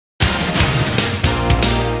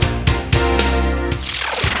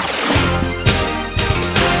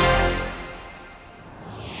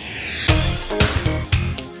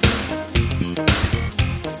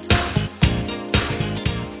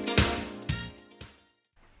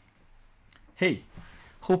Hey,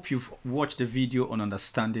 hope you've watched the video on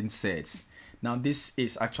understanding SURDS. Now this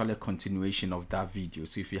is actually a continuation of that video,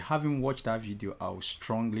 so if you haven't watched that video, I would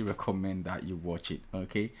strongly recommend that you watch it.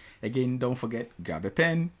 Okay, again, don't forget, grab a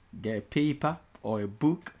pen, get a paper or a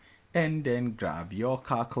book, and then grab your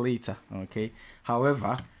calculator. Okay,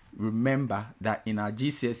 however, remember that in our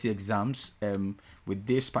GCSE exams, with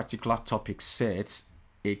this particular topic SURDS,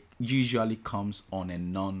 it usually comes on a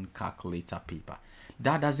non-calculator paper.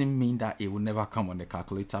 That doesn't mean that it will never come on the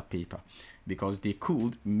calculator paper, because they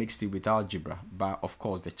could mix it with algebra, but of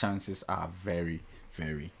course the chances are very,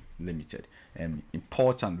 very limited.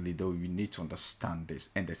 Importantly though, you need to understand this,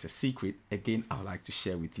 and there's a secret again I would like to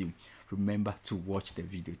share with you. Remember to watch the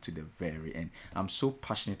video to the very end. I'm so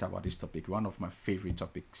passionate about this topic. One of my favorite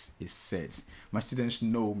topics is SURDS. My students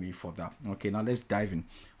know me for that. Okay, now let's dive in.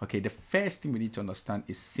 Okay, the first thing we need to understand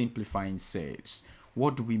is simplifying SURDS.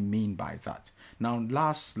 What do we mean by that? Now,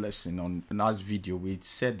 last lesson, on last video, we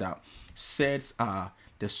said that SURDS are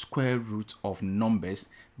the square root of numbers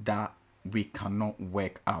that we cannot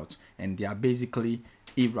work out, and they are basically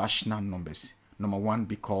irrational numbers. Number one,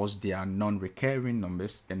 because they are non-recurring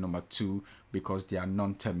numbers, and number two, because they are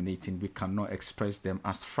non-terminating. We cannot express them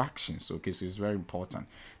as fractions. Okay, so it's very important.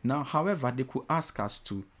 Now, however, they could ask us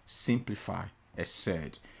to simplify a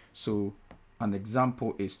SURD. So an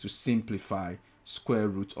example is to simplify square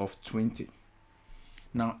root of 20.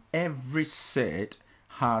 Now, every SURD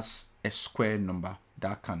has a square number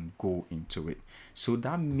that can go into it. So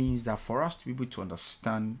that means that for us to be able to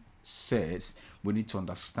understand SURDS, we need to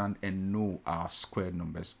understand and know our square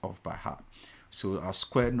numbers off by heart. So our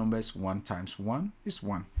square numbers, 1 times 1 is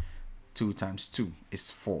 1, 2 times 2 is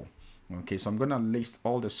 4. Okay, so I'm going to list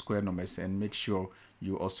all the square numbers and make sure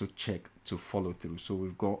you also check to follow through. So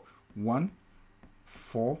we've got 1,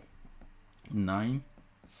 4, 9,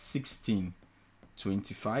 16,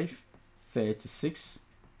 25, 36,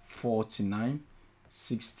 49,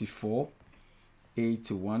 64,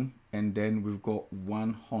 81, and then we've got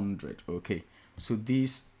 100. Okay, so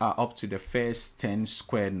these are up to the first 10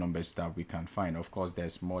 square numbers that we can find. Of course,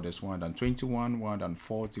 there's more. There's 121,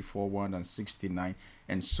 144, 169,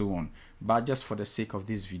 and so on, but just for the sake of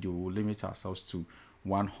this video, we'll limit ourselves to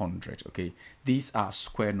 100. Okay, these are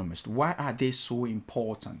square numbers. Why are they so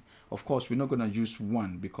important? Of course, we're not going to use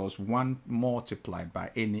 1, because 1 multiplied by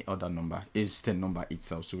any other number is the number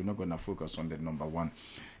itself, so we're not going to focus on the number 1.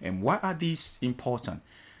 And why are these important?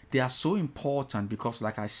 They are so important because,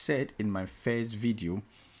 like I said in my first video,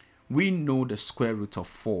 we know the square root of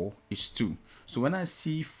 4 is 2. So when I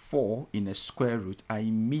see 4 in a square root, I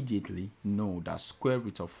immediately know that square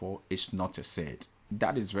root of 4 is not a SURD.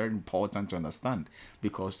 That is very important to understand,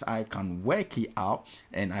 because I can work it out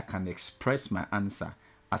and I can express my answer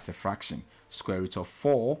as a fraction. Square root of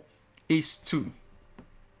 4 is 2.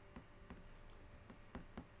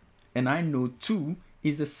 And I know 2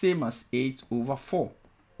 is the same as 8 over 4.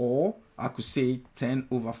 Or I could say 10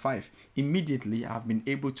 over 5. Immediately, I've been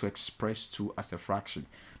able to express 2 as a fraction.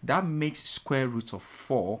 That makes square root of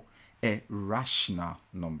 4 a rational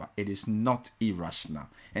number. It is not irrational,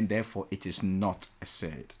 and therefore it is not a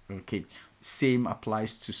SURD. Okay, same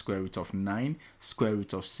applies to square root of 9, square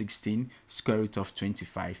root of 16, square root of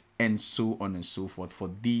 25, and so on and so forth for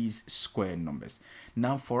these square numbers.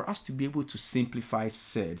 Now, for us to be able to simplify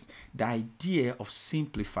SURDS, the idea of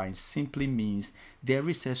simplifying simply means there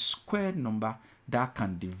is a square number that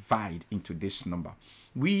can divide into this number.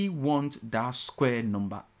 We want that square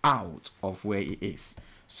number out of where it is.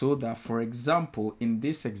 So that, for example, in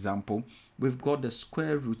this example, we've got the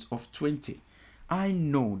square root of 20. I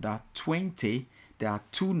know that 20, there are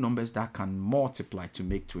 2 numbers that can multiply to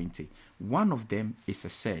make 20. One of them is a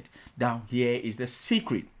SURD. Now, here is the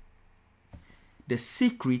secret. The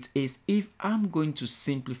secret is, if I'm going to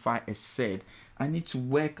simplify a SURD, I need to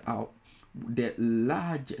work out the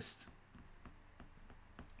largest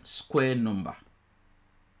square number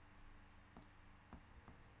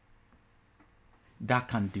that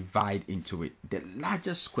can divide into it. The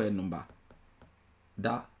largest square number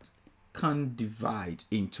that can divide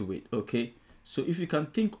into it. Okay, so if you can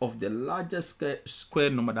think of the largest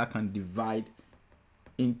square number that can divide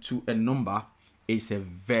into a number, is a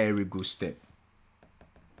very good step.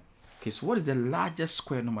 Okay, so what is the largest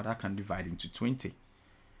square number that can divide into 20?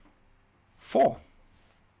 4.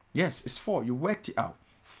 Yes, it's 4. You worked it out.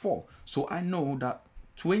 4. So I know that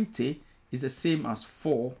 20 is the same as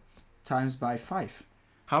 4 times by 5.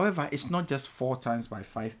 However, it's not just 4 times by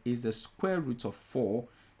 5, it's the square root of 4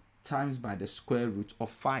 times by the square root of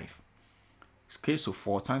 5. Okay, so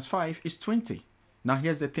 4 times 5 is 20. Now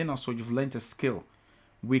here's the thing also, you've learned a skill.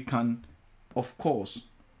 We can, of course,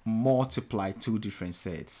 multiply 2 different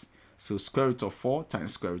SURDs. So square root of 4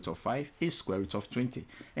 times square root of 5 is square root of 20.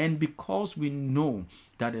 And because we know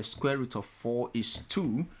that the square root of 4 is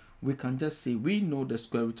 2, we can just say we know the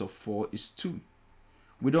square root of 4 is 2.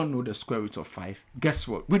 We don't know the square root of 5. Guess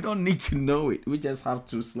what? We don't need to know it. We just have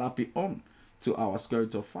to slap it on to our square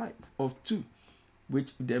root of 2,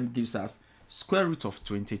 which then gives us square root of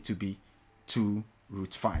 20 to be 2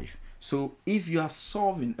 root 5. So if you are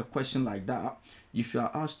solving a question like that, if you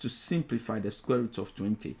are asked to simplify the square root of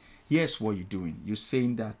 20, here's what you're doing. You're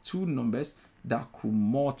saying there are two numbers that could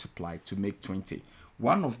multiply to make 20.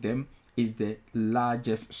 One of them is the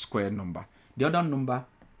largest square number. The other number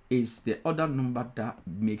is the other number that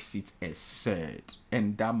makes it a surd,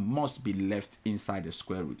 and that must be left inside the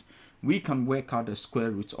square root. We can work out the square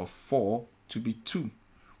root of 4 to be 2.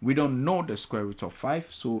 We don't know the square root of 5,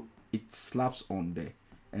 so it slaps on there,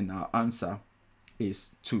 and our answer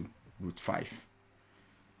is 2 root 5.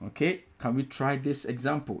 Okay, can we try this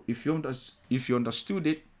example? If you understood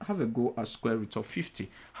it, have a go at square root of 50.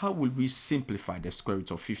 How will we simplify the square root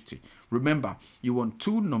of 50? Remember, you want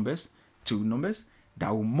two numbers that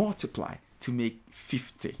will multiply to make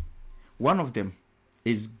 50. One of them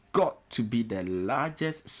is got to be the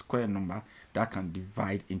largest square number that can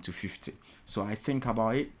divide into 50. So I think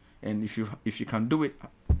about it, and if you can do it,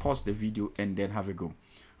 pause the video and then have a go.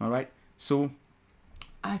 All right, so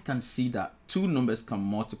I can see that two numbers can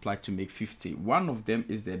multiply to make 50. One of them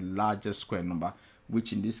is the largest square number,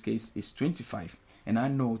 which in this case is 25, and I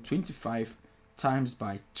know 25 times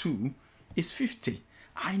by 2 is 50.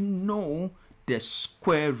 I know the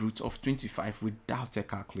square root of 25 without a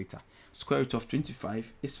calculator. Square root of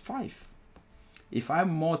 25 is 5. If I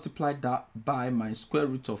multiply that by my square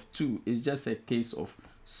root of 2, it's just a case of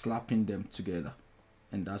slapping them together,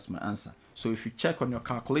 and that's my answer. So if you check on your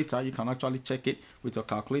calculator, you can actually check it with your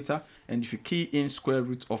calculator, and if you key in square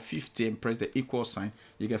root of 50 and press the equal sign,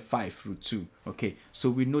 you get 5 root 2. Okay, so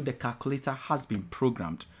we know the calculator has been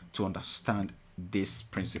programmed to understand this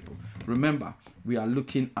principle. Remember, we are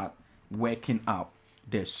looking at working out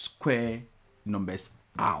the square numbers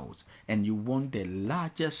out, and you want the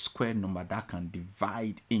largest square number that can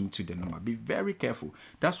divide into the number. Be very careful.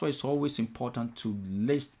 That's why it's always important to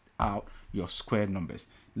list out your square numbers.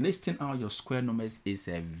 Listing out your square numbers is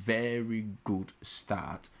a very good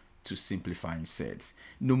start to simplifying sets.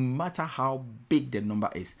 No matter how big the number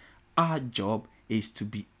is, our job is to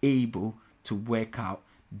be able to work out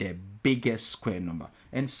the biggest square number,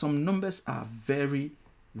 and some numbers are very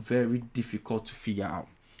difficult to figure out.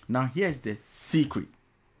 Now here's the secret.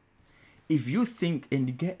 If you think and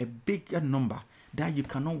you get a bigger number that you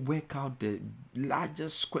cannot work out the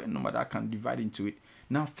largest square number that can divide into it,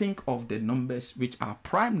 now think of the numbers which are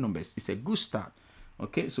prime numbers. It's a good start.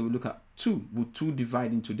 Okay, so we look at 2. Would 2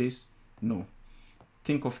 divide into this? No.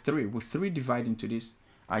 Think of 3. Would 3 divide into this?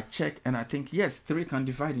 I check and I think yes, 3 can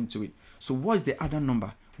divide into it. So what's the other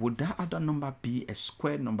number? Would that other number be a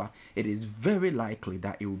square number? It is very likely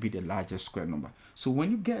that it will be the largest square number. So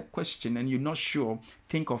when you get a question and you're not sure,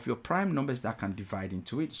 think of your prime numbers that can divide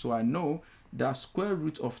into it. So I know that square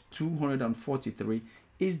root of 243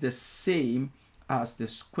 is the same as the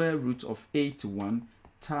square root of 81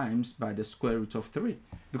 times by the square root of 3,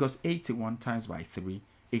 because 81 times by 3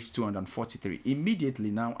 is 243.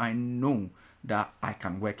 Immediately now I know that I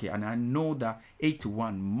can work it, and I know that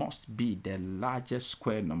 81 must be the largest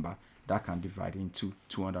square number that can divide into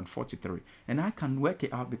 243, and I can work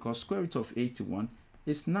it out because square root of 81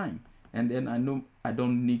 is 9, and then I know I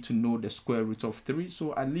don't need to know the square root of 3,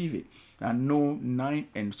 so I leave it. I know 9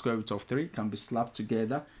 and square root of 3 can be slapped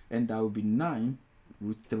together, and that will be 9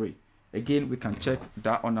 root 3. Again, we can check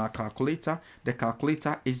that on our calculator. The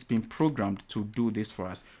calculator is being programmed to do this for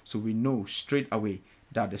us, so we know straight away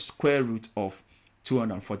that the square root of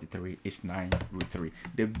 243 is 9 root 3.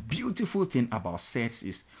 The beautiful thing about sets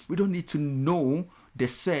is we don't need to know the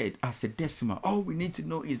set as a decimal. All we need to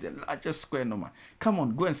know is the largest square number. Come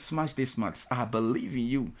on, go and smash this maths. I believe in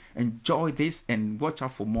you. Enjoy this and watch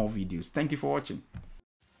out for more videos. Thank you for watching.